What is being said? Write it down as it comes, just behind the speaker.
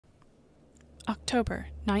October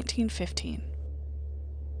 1915.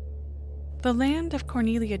 The land of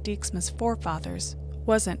Cornelia Dijksma's forefathers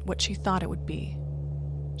wasn't what she thought it would be.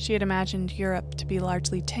 She had imagined Europe to be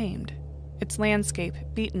largely tamed, its landscape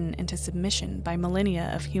beaten into submission by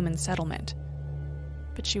millennia of human settlement.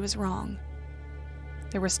 But she was wrong.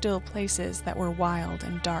 There were still places that were wild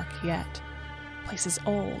and dark yet, places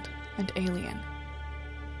old and alien,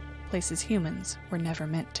 places humans were never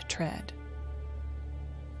meant to tread.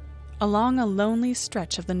 Along a lonely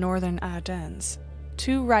stretch of the northern Ardennes,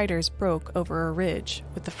 two riders broke over a ridge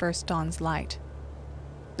with the first dawn's light.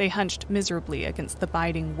 They hunched miserably against the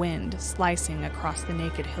biting wind slicing across the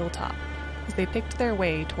naked hilltop as they picked their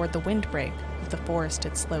way toward the windbreak of the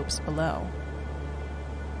forested slopes below.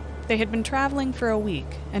 They had been traveling for a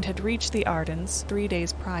week and had reached the Ardennes 3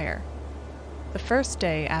 days prior. The first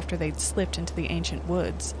day after they'd slipped into the ancient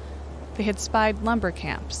woods, they had spied lumber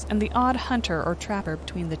camps and the odd hunter or trapper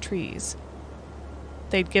between the trees.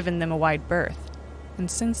 They'd given them a wide berth,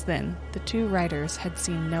 and since then the two riders had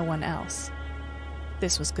seen no one else.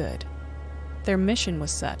 This was good. Their mission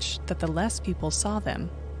was such that the less people saw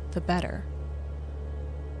them, the better.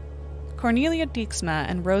 Cornelia Dijksma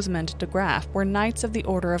and Rosamond de Graaf were Knights of the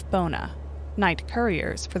Order of Bona, Knight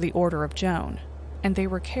Couriers for the Order of Joan, and they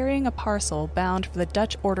were carrying a parcel bound for the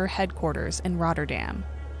Dutch Order headquarters in Rotterdam.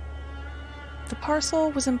 The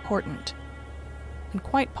parcel was important, and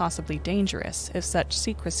quite possibly dangerous if such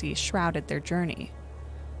secrecy shrouded their journey.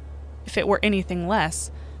 If it were anything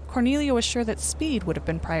less, Cornelia was sure that speed would have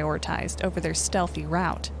been prioritized over their stealthy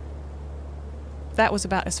route. That was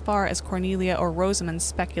about as far as Cornelia or Rosamond's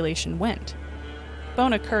speculation went.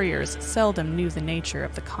 Bona couriers seldom knew the nature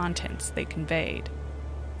of the contents they conveyed,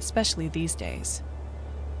 especially these days.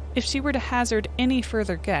 If she were to hazard any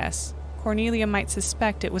further guess, Cornelia might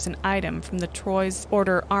suspect it was an item from the Troyes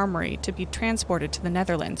Order armory to be transported to the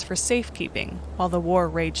Netherlands for safekeeping while the war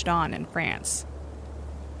raged on in France.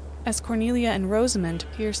 As Cornelia and Rosamond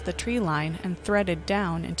pierced the tree line and threaded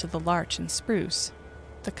down into the larch and spruce,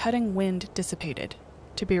 the cutting wind dissipated,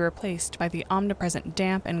 to be replaced by the omnipresent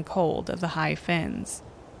damp and cold of the high fens.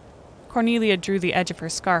 Cornelia drew the edge of her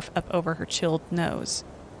scarf up over her chilled nose.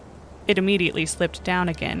 It immediately slipped down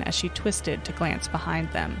again as she twisted to glance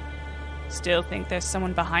behind them. "Still think there's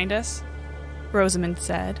someone behind us?" Rosamond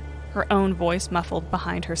said, her own voice muffled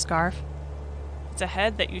behind her scarf. "It's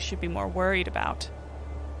ahead that you should be more worried about."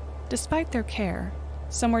 Despite their care,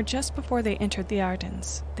 somewhere just before they entered the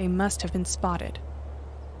Ardennes, they must have been spotted.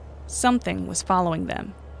 Something was following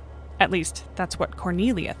them. At least, that's what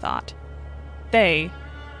Cornelia thought. They,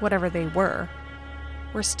 whatever they were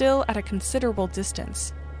still at a considerable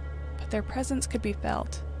distance, but their presence could be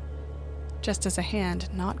felt, just as a hand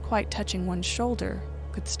not quite touching one's shoulder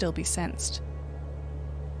could still be sensed.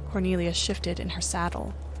 Cornelia shifted in her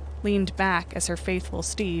saddle, leaned back as her faithful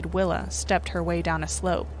steed, Willa, stepped her way down a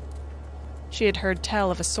slope. She had heard tell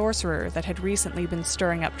of a sorcerer that had recently been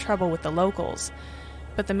stirring up trouble with the locals,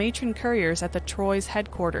 but the matron couriers at the Troyes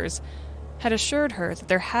headquarters had assured her that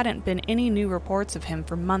there hadn't been any new reports of him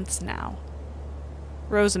for months now.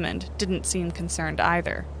 Rosamond didn't seem concerned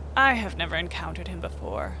either. "I have never encountered him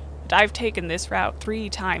before, and I've taken this route 3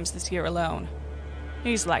 times this year alone.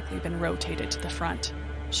 He's likely been rotated to the front,"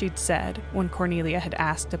 she'd said when Cornelia had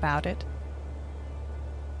asked about it.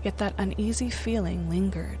 Yet that uneasy feeling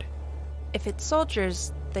lingered. "If it's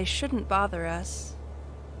soldiers, they shouldn't bother us."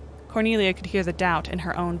 Cornelia could hear the doubt in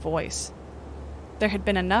her own voice. There had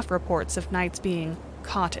been enough reports of knights being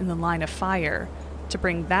caught in the line of fire to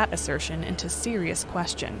bring that assertion into serious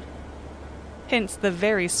question. Hence the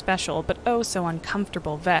very special but oh so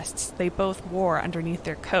uncomfortable vests they both wore underneath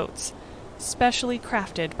their coats, specially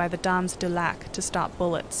crafted by the Dames de Lac to stop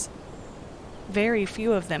bullets. Very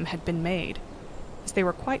few of them had been made, as they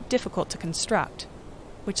were quite difficult to construct,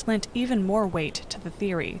 which lent even more weight to the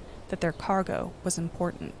theory that their cargo was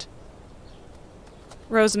important.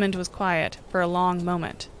 Rosamond was quiet for a long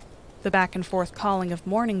moment, the back-and-forth calling of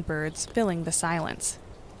morning birds filling the silence.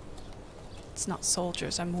 "It's not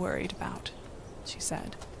soldiers I'm worried about," she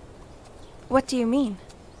said. "What do you mean?"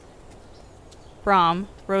 Brom,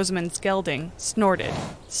 Rosamond's gelding, snorted,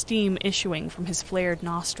 steam issuing from his flared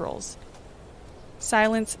nostrils.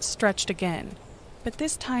 Silence stretched again, but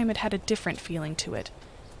this time it had a different feeling to it,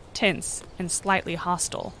 tense and slightly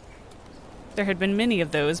hostile. There had been many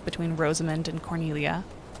of those between Rosamond and Cornelia.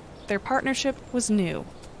 Their partnership was new,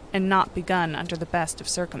 and not begun under the best of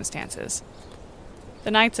circumstances.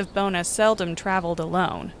 The Knights of Bona seldom traveled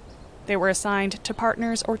alone. They were assigned to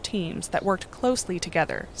partners or teams that worked closely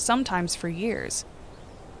together, sometimes for years.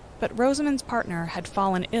 But Rosamond's partner had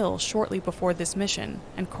fallen ill shortly before this mission,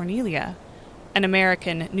 and Cornelia, An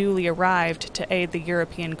American newly arrived to aid the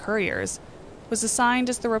European couriers, was assigned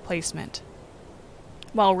as the replacement.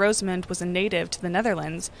 While Rosamond was a native to the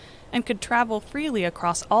Netherlands and could travel freely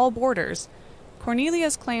across all borders,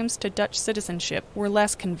 Cornelia's claims to Dutch citizenship were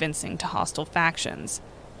less convincing to hostile factions,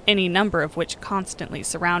 any number of which constantly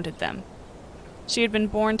surrounded them. She had been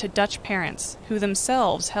born to Dutch parents, who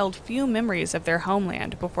themselves held few memories of their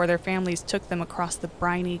homeland before their families took them across the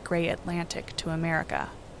briny gray Atlantic to America.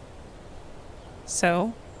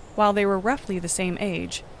 So, while they were roughly the same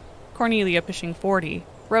age, Cornelia pushing 40,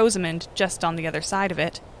 Rosamond just on the other side of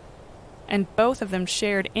it, and both of them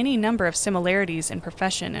shared any number of similarities in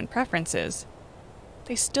profession and preferences,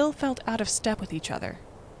 they still felt out of step with each other.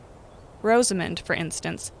 Rosamond, for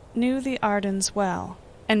instance, knew the Ardennes well,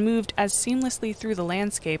 and moved as seamlessly through the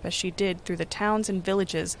landscape as she did through the towns and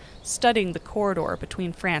villages, studying the corridor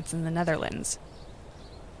between France and the Netherlands.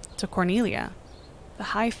 To Cornelia, the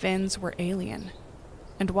High Finns were alien,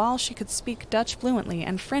 and while she could speak Dutch fluently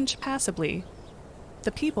and French passably,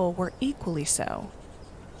 the people were equally so,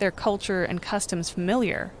 their culture and customs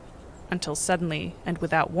familiar, until suddenly, and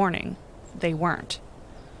without warning, they weren't.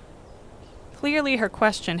 Clearly her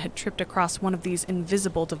question had tripped across one of these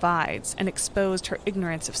invisible divides and exposed her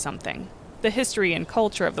ignorance of something, the history and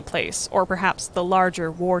culture of the place, or perhaps the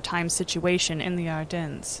larger wartime situation in the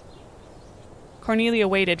Ardennes. Cornelia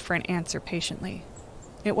waited for an answer patiently.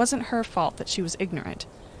 It wasn't her fault that she was ignorant,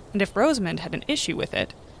 and if Rosamond had an issue with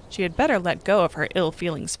it, she had better let go of her ill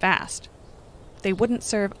feelings fast. They wouldn't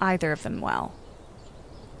serve either of them well.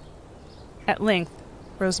 At length,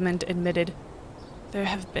 Rosamond admitted, "There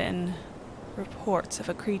have been reports of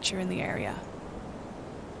a creature in the area.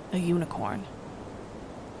 A unicorn."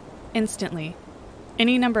 Instantly,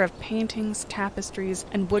 any number of paintings, tapestries,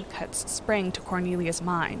 and woodcuts sprang to Cornelia's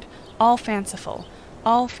mind, all fanciful,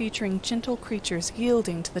 all featuring gentle creatures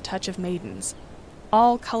yielding to the touch of maidens,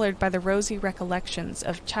 all colored by the rosy recollections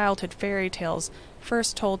of childhood fairy tales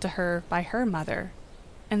first told to her by her mother,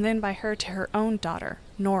 and then by her to her own daughter,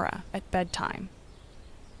 Nora, at bedtime.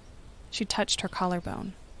 She touched her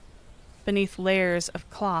collarbone. Beneath layers of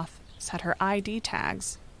cloth sat her ID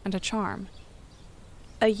tags and a charm.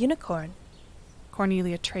 A unicorn.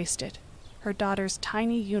 Cornelia traced it, her daughter's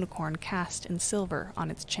tiny unicorn cast in silver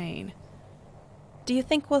on its chain. Do you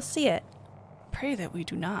think we'll see it? Pray that we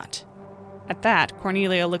do not. At that,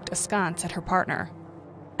 Cornelia looked askance at her partner.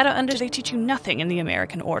 I don't Do understand. they teach you nothing in the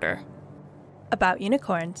American order? About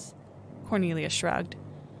unicorns? Cornelia shrugged.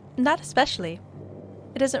 Not especially.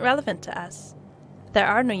 It isn't relevant to us. There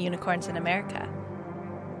are no unicorns in America.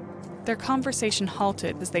 Their conversation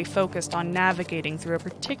halted as they focused on navigating through a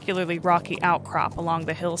particularly rocky outcrop along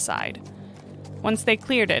the hillside. Once they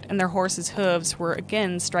cleared it and their horses' hooves were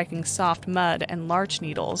again striking soft mud and larch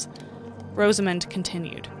needles, Rosamond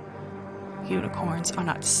continued. Unicorns are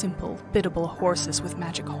not simple, biddable horses with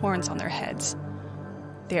magic horns on their heads.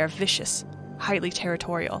 They are vicious, highly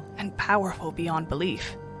territorial, and powerful beyond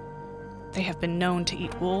belief. They have been known to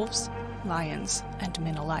eat wolves, lions, and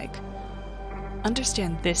men alike.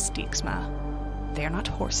 Understand this, Dijksma. They are not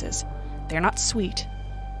horses. They are not sweet.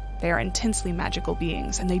 They are intensely magical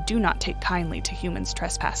beings, and they do not take kindly to humans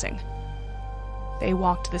trespassing. They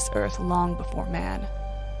walked this earth long before man,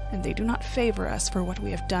 and they do not favor us for what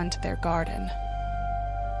we have done to their garden.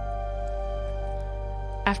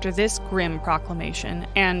 After this grim proclamation,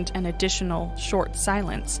 and an additional short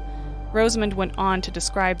silence, Rosamond went on to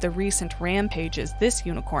describe the recent rampages this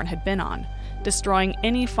unicorn had been on, destroying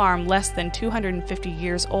any farm less than 250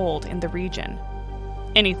 years old in the region.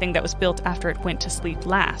 Anything that was built after it went to sleep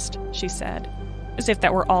last, she said, as if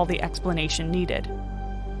that were all the explanation needed.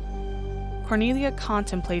 Cornelia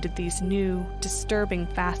contemplated these new, disturbing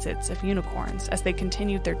facets of unicorns as they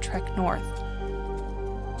continued their trek north.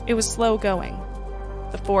 It was slow going.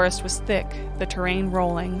 The forest was thick, the terrain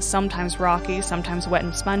rolling, sometimes rocky, sometimes wet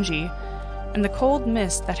and spongy, and the cold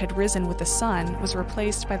mist that had risen with the sun was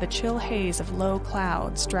replaced by the chill haze of low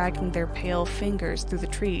clouds dragging their pale fingers through the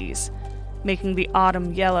trees, making the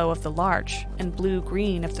autumn yellow of the larch and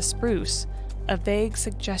blue-green of the spruce a vague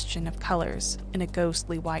suggestion of colors in a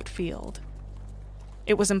ghostly white field.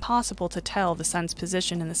 It was impossible to tell the sun's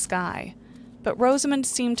position in the sky, but Rosamond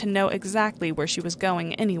seemed to know exactly where she was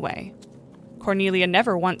going anyway. Cornelia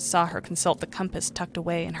never once saw her consult the compass tucked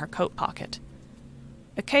away in her coat pocket.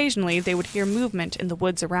 Occasionally they would hear movement in the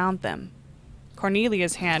woods around them.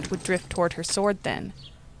 Cornelia's hand would drift toward her sword then,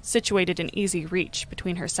 situated in easy reach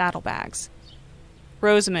between her saddlebags.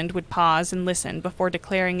 Rosamond would pause and listen before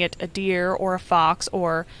declaring it a deer or a fox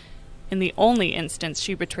or, in the only instance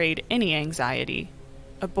she betrayed any anxiety,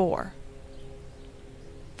 a boar.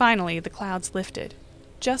 Finally the clouds lifted,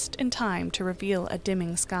 just in time to reveal a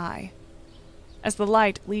dimming sky. As the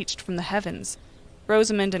light leached from the heavens,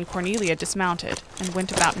 Rosamond and Cornelia dismounted and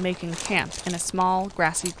went about making camp in a small,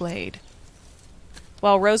 grassy glade.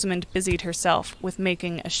 While Rosamond busied herself with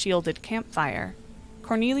making a shielded campfire,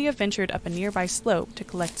 Cornelia ventured up a nearby slope to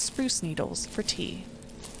collect spruce needles for tea.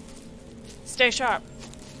 "Stay sharp,"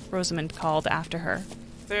 Rosamond called after her.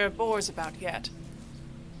 "There are boars about yet."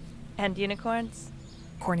 And unicorns?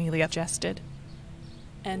 Cornelia jested.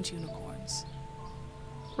 "And unicorns."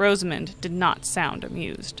 Rosamond did not sound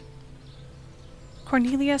amused.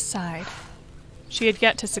 Cornelia sighed. She had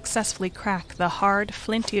yet to successfully crack the hard,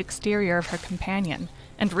 flinty exterior of her companion,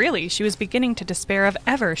 and really she was beginning to despair of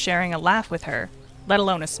ever sharing a laugh with her, let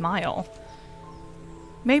alone a smile.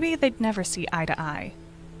 Maybe they'd never see eye to eye,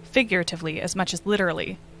 figuratively as much as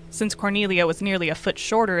literally, since Cornelia was nearly a foot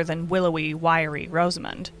shorter than willowy, wiry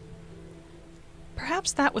Rosamond.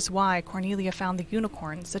 Perhaps that was why Cornelia found the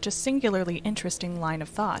unicorn such a singularly interesting line of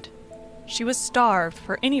thought. She was starved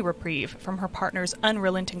for any reprieve from her partner's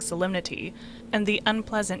unrelenting solemnity and the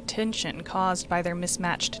unpleasant tension caused by their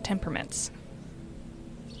mismatched temperaments.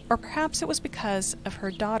 Or perhaps it was because of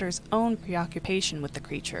her daughter's own preoccupation with the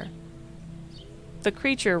creature. The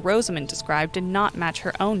creature Rosamond described did not match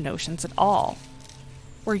her own notions at all.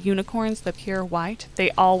 Were unicorns the pure white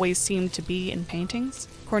they always seemed to be in paintings?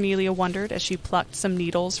 Cornelia wondered as she plucked some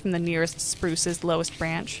needles from the nearest spruce's lowest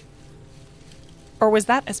branch. Or was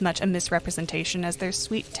that as much a misrepresentation as their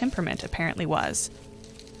sweet temperament apparently was?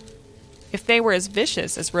 If they were as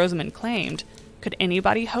vicious as Rosamond claimed, could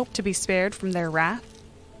anybody hope to be spared from their wrath?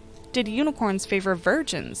 Did unicorns favor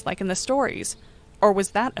virgins, like in the stories, or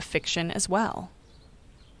was that a fiction as well?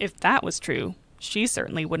 If that was true, she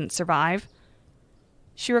certainly wouldn't survive.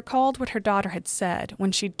 She recalled what her daughter had said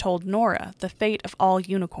when she'd told Nora the fate of all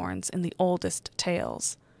unicorns in the oldest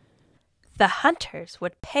tales. The hunters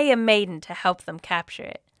would pay a maiden to help them capture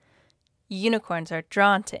it. Unicorns are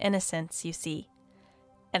drawn to innocence, you see.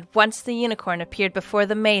 And once the unicorn appeared before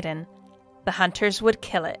the maiden, the hunters would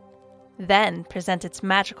kill it, then present its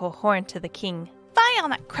magical horn to the king. Fie on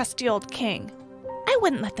that crusty old king! I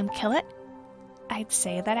wouldn't let them kill it. I'd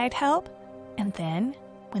say that I'd help, and then,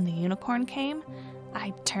 when the unicorn came,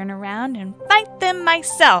 I'd turn around and fight them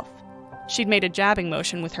myself. She'd made a jabbing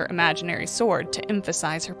motion with her imaginary sword to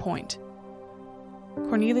emphasize her point.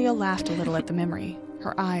 Cornelia laughed a little at the memory,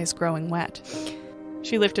 her eyes growing wet.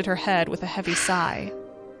 She lifted her head with a heavy sigh,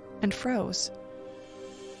 and froze.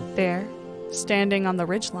 There, standing on the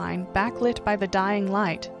ridgeline, backlit by the dying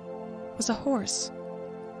light, was a horse.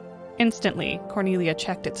 Instantly, Cornelia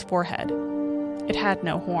checked its forehead. It had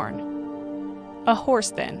no horn. A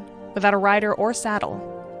horse, then, without a rider or saddle.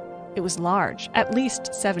 It was large, at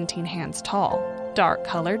least 17 hands tall,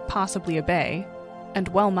 dark-colored, possibly a bay, and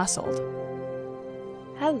well-muscled.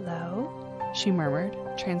 "Hello," she murmured,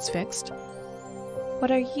 transfixed.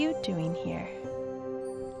 "What are you doing here?"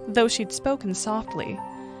 Though she'd spoken softly,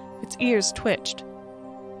 its ears twitched.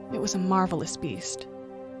 It was a marvelous beast.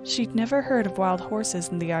 She'd never heard of wild horses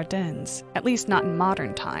in the Ardennes, at least not in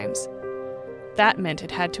modern times. That meant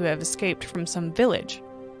it had to have escaped from some village,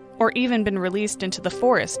 or even been released into the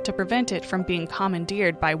forest to prevent it from being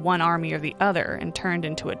commandeered by one army or the other and turned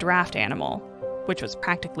into a draft animal, which was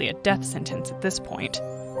practically a death sentence at this point.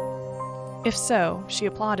 If so, she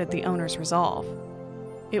applauded the owner's resolve.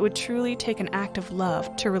 It would truly take an act of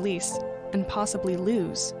love to release, and possibly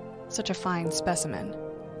lose, such a fine specimen.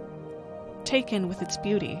 Taken with its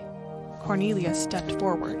beauty, Cornelia stepped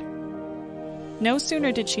forward. No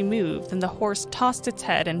sooner did she move than the horse tossed its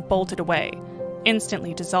head and bolted away,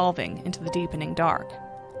 instantly dissolving into the deepening dark.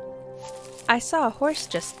 "I saw a horse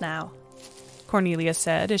just now," Cornelia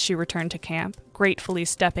said as she returned to camp, gratefully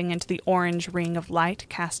stepping into the orange ring of light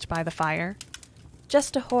cast by the fire.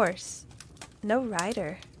 "Just a horse. No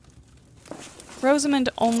rider." Rosamond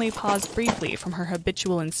only paused briefly from her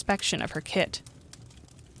habitual inspection of her kit.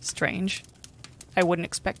 Strange. I wouldn't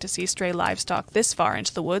expect to see stray livestock this far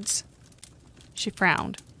into the woods. She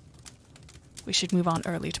frowned. We should move on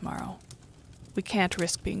early tomorrow. We can't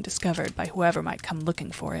risk being discovered by whoever might come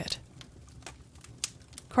looking for it.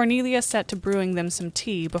 Cornelia set to brewing them some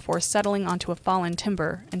tea before settling onto a fallen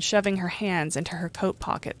timber and shoving her hands into her coat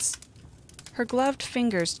pockets. Her gloved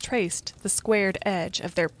fingers traced the squared edge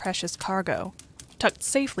of their precious cargo, tucked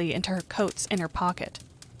safely into her coat's inner pocket.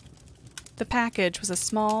 The package was a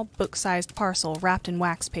small, book-sized parcel wrapped in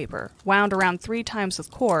wax paper, wound around 3 times with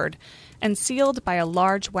cord, and sealed by a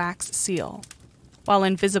large wax seal. While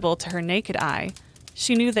invisible to her naked eye,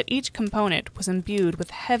 she knew that each component was imbued with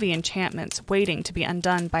heavy enchantments waiting to be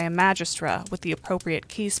undone by a magistra with the appropriate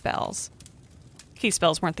key spells. Key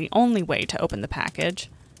spells weren't the only way to open the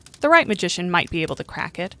package. The right magician might be able to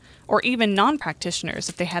crack it, or even non-practitioners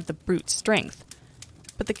if they had the brute strength.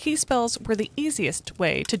 But the key spells were the easiest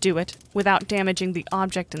way to do it without damaging the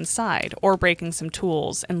object inside or breaking some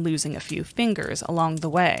tools and losing a few fingers along the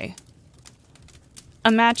way.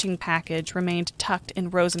 A matching package remained tucked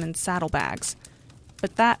in Rosamond's saddlebags,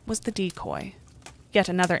 but that was the decoy. Yet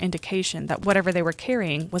another indication that whatever they were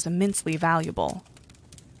carrying was immensely valuable.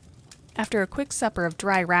 After a quick supper of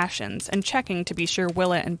dry rations and checking to be sure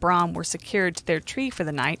Willa and Brom were secured to their tree for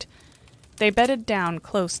the night, they bedded down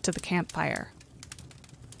close to the campfire.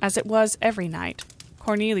 As it was every night,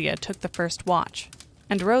 Cornelia took the first watch,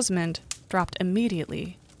 and Rosamond dropped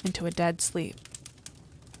immediately into a dead sleep.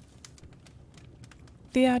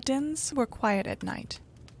 The Ardennes were quiet at night.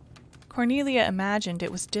 Cornelia imagined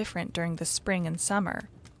it was different during the spring and summer,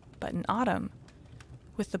 but in autumn,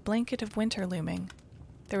 with the blanket of winter looming,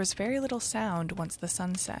 there was very little sound once the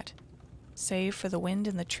sun set, save for the wind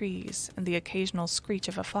in the trees and the occasional screech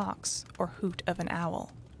of a fox or hoot of an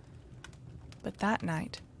owl. But that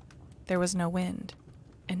night, there was no wind,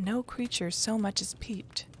 and no creature so much as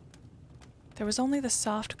peeped. There was only the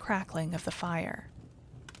soft crackling of the fire.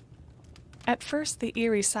 At first, the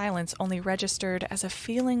eerie silence only registered as a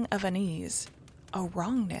feeling of unease, a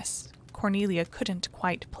wrongness Cornelia couldn't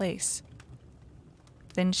quite place.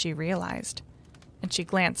 Then she realized, and she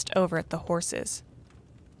glanced over at the horses.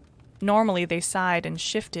 Normally they sighed and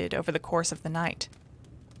shifted over the course of the night.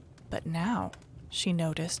 But now, she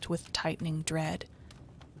noticed with tightening dread,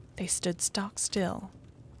 they stood stock still,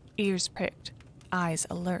 ears pricked, eyes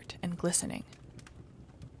alert and glistening.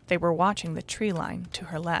 They were watching the tree line to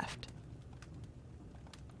her left.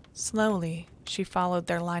 Slowly, she followed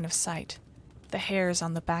their line of sight, the hairs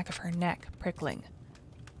on the back of her neck prickling.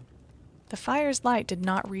 The fire's light did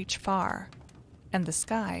not reach far, and the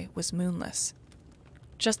sky was moonless.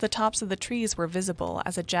 Just the tops of the trees were visible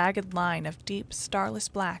as a jagged line of deep, starless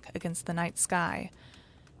black against the night sky,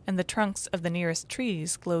 and the trunks of the nearest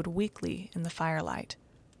trees glowed weakly in the firelight.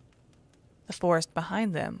 The forest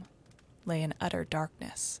behind them lay in utter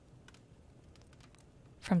darkness.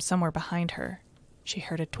 From somewhere behind her, she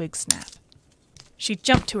heard a twig snap. She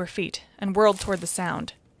jumped to her feet and whirled toward the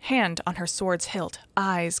sound, hand on her sword's hilt,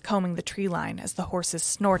 eyes combing the tree line as the horses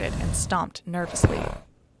snorted and stomped nervously.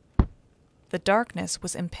 The darkness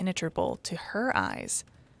was impenetrable to her eyes,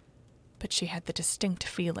 but she had the distinct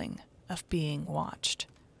feeling of being watched.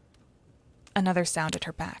 Another sound at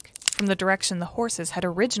her back, from the direction the horses had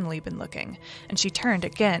originally been looking, and she turned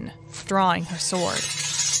again, drawing her sword.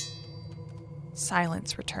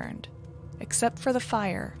 Silence returned, except for the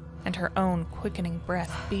fire and her own quickening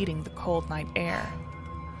breath beating the cold night air.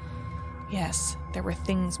 Yes, there were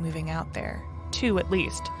things moving out there, 2 at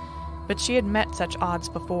least, but she had met such odds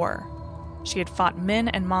before. She had fought men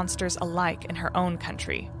and monsters alike in her own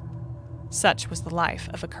country. Such was the life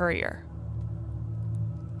of a courier.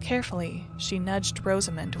 Carefully, she nudged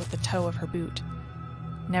Rosamond with the toe of her boot,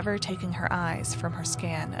 never taking her eyes from her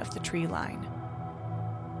scan of the tree line.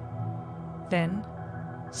 Then,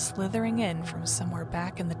 slithering in from somewhere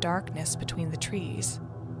back in the darkness between the trees,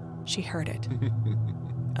 she heard it.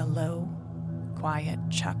 A low, quiet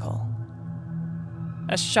chuckle.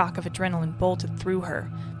 A shock of adrenaline bolted through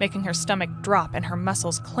her, making her stomach drop and her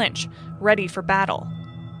muscles clench, ready for battle.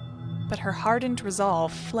 But her hardened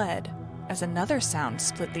resolve fled as another sound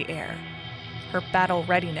split the air, her battle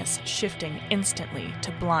readiness shifting instantly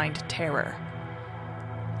to blind terror.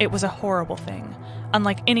 It was a horrible thing,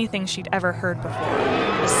 unlike anything she'd ever heard before,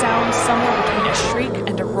 a sound somewhere between a shriek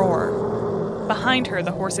and a roar. Behind her,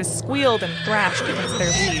 the horses squealed and thrashed against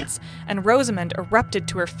their leads, and Rosamond erupted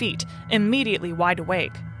to her feet, immediately wide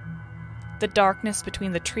awake. The darkness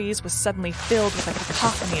between the trees was suddenly filled with a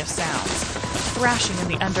cacophony of sounds, thrashing in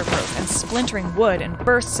the undergrowth and splintering wood and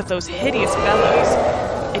bursts of those hideous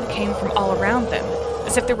bellows. It came from all around them,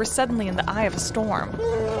 as if they were suddenly in the eye of a storm.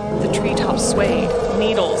 The treetops swayed,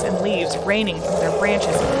 needles and leaves raining from their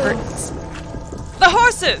branches and curtains. "The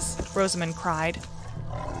horses!" Rosamond cried.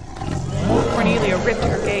 Cornelia ripped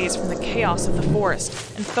her gaze from the chaos of the forest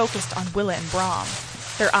and focused on Willa and Brom.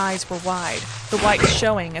 Their eyes were wide, the whites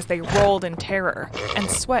showing as they rolled in terror, and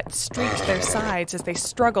sweat streaked their sides as they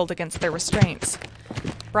struggled against their restraints.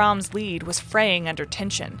 Brom's lead was fraying under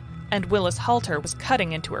tension, and Willa's halter was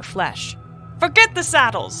cutting into her flesh. "Forget the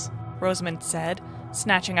saddles!" Rosamond said,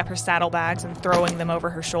 snatching up her saddlebags and throwing them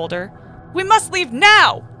over her shoulder. "We must leave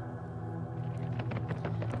now!"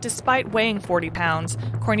 Despite weighing 40 pounds,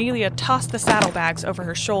 Cornelia tossed the saddlebags over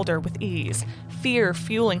her shoulder with ease, fear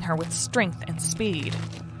fueling her with strength and speed.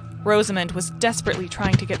 Rosamond was desperately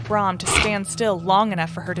trying to get Brom to stand still long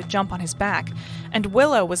enough for her to jump on his back, and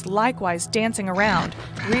Willow was likewise dancing around,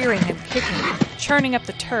 rearing and kicking, churning up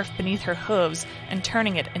the turf beneath her hooves and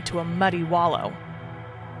turning it into a muddy wallow.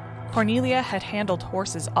 Cornelia had handled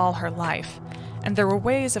horses all her life, and there were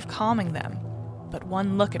ways of calming them, but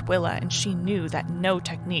one look at Willa and she knew that no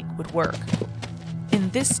technique would work.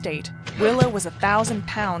 In this state, Willa was 1,000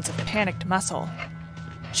 pounds of panicked muscle.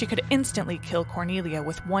 She could instantly kill Cornelia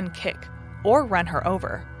with one kick, or run her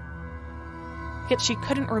over. Yet she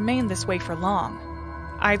couldn't remain this way for long.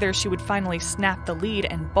 Either she would finally snap the lead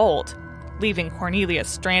and bolt, leaving Cornelia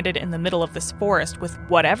stranded in the middle of this forest with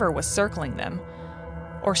whatever was circling them,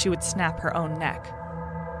 or she would snap her own neck.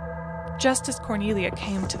 Just as Cornelia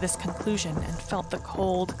came to this conclusion and felt the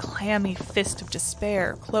cold, clammy fist of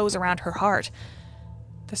despair close around her heart,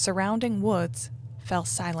 the surrounding woods fell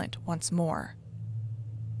silent once more.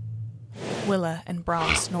 Willa and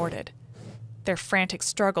Brom snorted, their frantic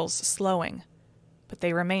struggles slowing, but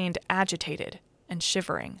they remained agitated and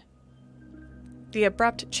shivering. The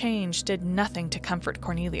abrupt change did nothing to comfort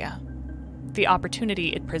Cornelia. The opportunity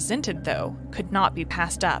it presented, though, could not be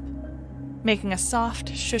passed up. Making a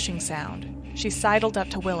soft, shushing sound, she sidled up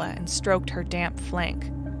to Willa and stroked her damp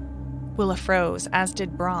flank. Willa froze, as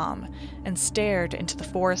did Brom, and stared into the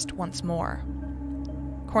forest once more.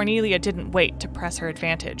 Cornelia didn't wait to press her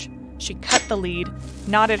advantage. She cut the lead,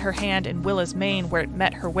 knotted her hand in Willa's mane where it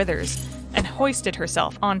met her withers, and hoisted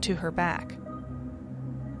herself onto her back.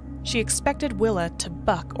 She expected Willa to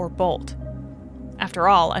buck or bolt. After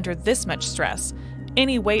all, under this much stress,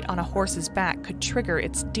 any weight on a horse's back could trigger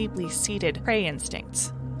its deeply seated prey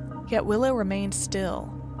instincts. Yet Willa remained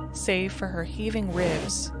still, save for her heaving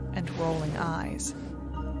ribs and rolling eyes.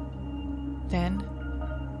 Then,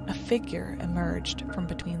 a figure emerged from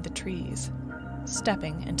between the trees,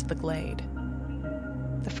 stepping into the glade.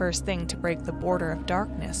 The first thing to break the border of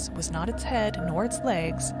darkness was not its head nor its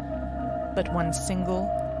legs, but one single,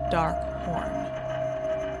 dark horn.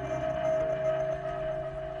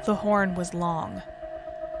 The horn was long.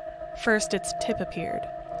 First its tip appeared,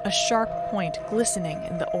 a sharp point glistening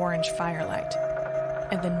in the orange firelight,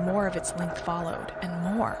 and then more of its length followed, and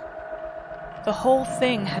more. The whole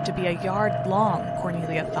thing had to be a yard long,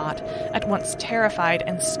 Cornelia thought, at once terrified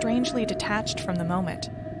and strangely detached from the moment.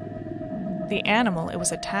 The animal it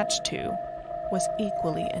was attached to was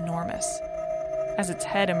equally enormous. As its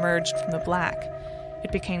head emerged from the black,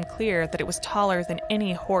 it became clear that it was taller than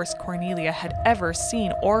any horse Cornelia had ever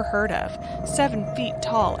seen or heard of, 7 feet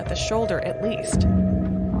tall at the shoulder at least.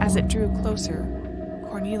 As it drew closer,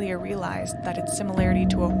 Cornelia realized that its similarity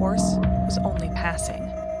to a horse was only passing.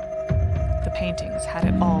 The paintings had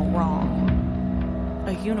it all wrong.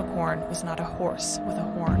 A unicorn was not a horse with a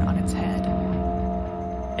horn on its head.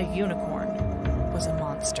 A unicorn was a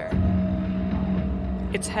monster.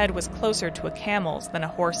 Its head was closer to a camel's than a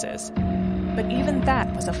horse's, but even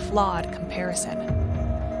that was a flawed comparison.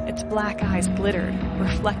 Its black eyes glittered,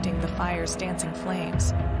 reflecting the fire's dancing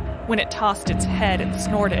flames. When it tossed its head and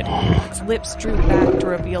snorted, its lips drew back to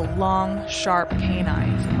reveal long, sharp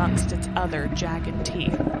canines amongst its other jagged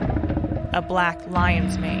teeth. A black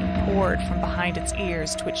lion's mane poured from behind its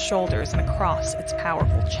ears to its shoulders and across its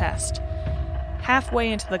powerful chest.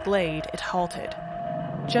 Halfway into the glade, it halted,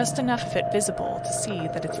 just enough of it visible to see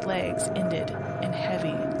that its legs ended in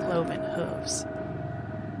heavy, cloven hooves.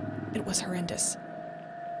 It was horrendous.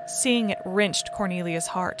 Seeing it wrenched Cornelia's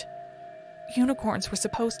heart. Unicorns were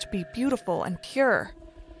supposed to be beautiful and pure.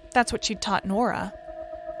 That's what she'd taught Nora.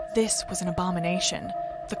 This was an abomination,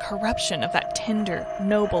 the corruption of that tender,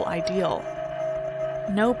 noble ideal.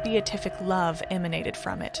 No beatific love emanated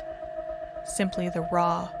from it. Simply the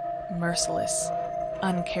raw, merciless,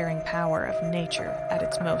 uncaring power of nature at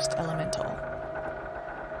its most elemental.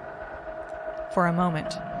 For a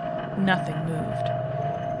moment, nothing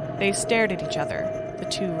moved. They stared at each other, the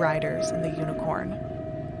two riders and the unicorn.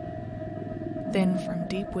 Then, from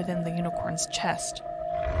deep within the unicorn's chest,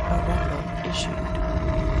 a rumble issued.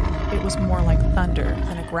 It was more like thunder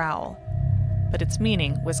than a growl, but its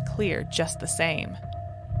meaning was clear just the same.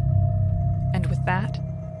 And with that,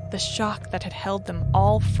 the shock that had held them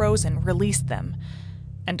all frozen released them,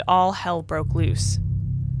 and all hell broke loose.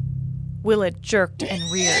 Willa jerked and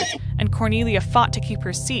reared, and Cornelia fought to keep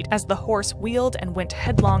her seat as the horse wheeled and went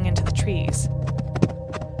headlong into the trees.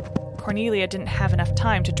 Cornelia didn't have enough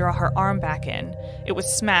time to draw her arm back in. It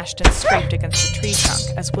was smashed and scraped against a tree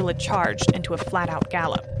trunk as Willa charged into a flat-out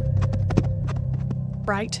gallop.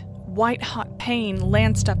 Bright, white-hot pain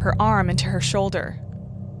lanced up her arm into her shoulder.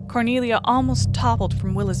 Cornelia almost toppled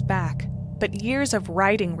from Willa's back, but years of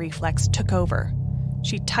riding reflex took over.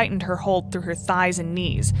 She tightened her hold through her thighs and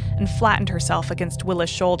knees and flattened herself against Willa's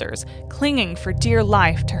shoulders, clinging for dear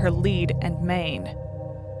life to her lead and mane.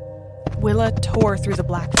 Willa tore through the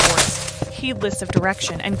black forest, heedless of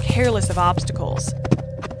direction and careless of obstacles.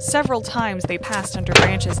 Several times they passed under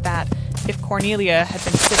branches that, if Cornelia had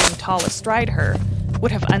been sitting tall astride her,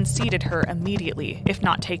 would have unseated her immediately, if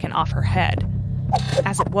not taken off her head.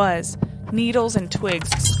 As it was, needles and twigs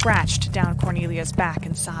scratched down Cornelia's back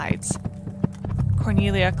and sides.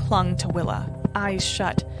 Cornelia clung to Willa, eyes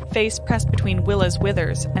shut, face pressed between Willa's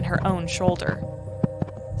withers and her own shoulder.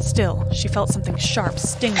 Still, she felt something sharp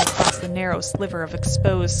sting across the narrow sliver of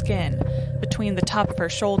exposed skin between the top of her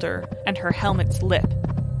shoulder and her helmet's lip,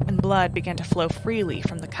 and blood began to flow freely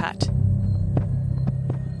from the cut.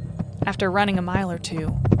 After running a mile or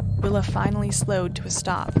two, Willa finally slowed to a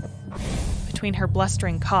stop. Between her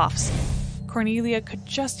blustering coughs, Cornelia could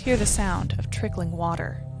just hear the sound of trickling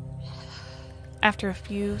water. After a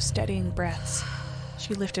few steadying breaths,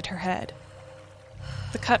 she lifted her head.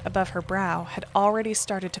 The cut above her brow had already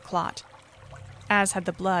started to clot, as had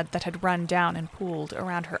the blood that had run down and pooled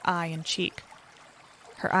around her eye and cheek.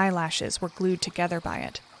 Her eyelashes were glued together by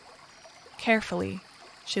it. Carefully,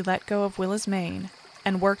 she let go of Willa's mane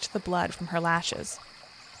and worked the blood from her lashes.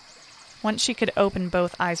 Once she could open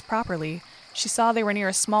both eyes properly, she saw they were near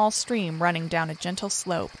a small stream running down a gentle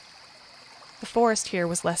slope. The forest here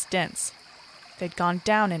was less dense. They'd gone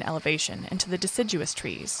down in elevation into the deciduous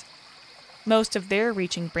trees. Most of their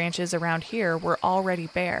reaching branches around here were already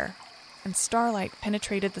bare, and starlight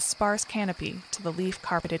penetrated the sparse canopy to the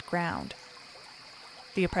leaf-carpeted ground.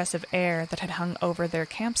 The oppressive air that had hung over their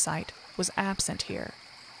campsite was absent here.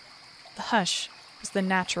 The hush was the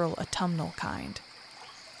natural autumnal kind.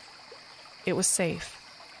 It was safe,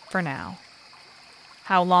 for now.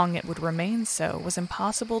 How long it would remain so was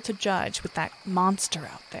impossible to judge with that monster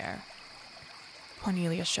out there.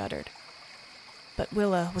 Cornelia shuddered. But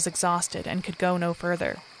Willa was exhausted and could go no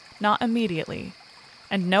further, not immediately,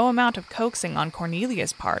 and no amount of coaxing on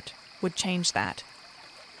Cornelia's part would change that.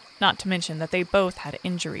 Not to mention that they both had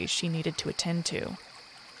injuries she needed to attend to.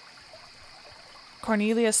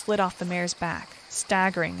 Cornelia slid off the mare's back,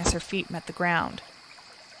 staggering as her feet met the ground.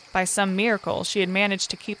 By some miracle, she had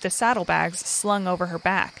managed to keep the saddlebags slung over her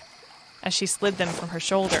back. As she slid them from her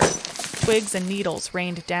shoulder, twigs and needles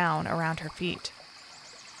rained down around her feet.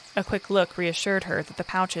 A quick look reassured her that the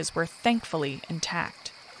pouches were thankfully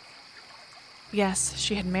intact. Yes,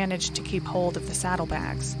 she had managed to keep hold of the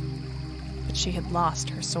saddlebags, but she had lost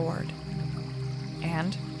her sword.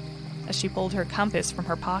 And, as she pulled her compass from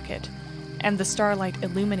her pocket, and the starlight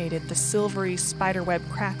illuminated the silvery spiderweb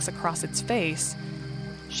cracks across its face,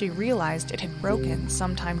 she realized it had broken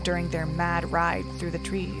sometime during their mad ride through the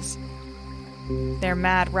trees. Their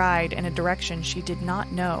mad ride in a direction she did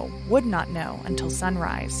not know, would not know until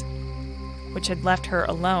sunrise, which had left her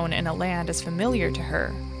alone in a land as familiar to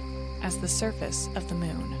her as the surface of the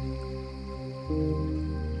moon.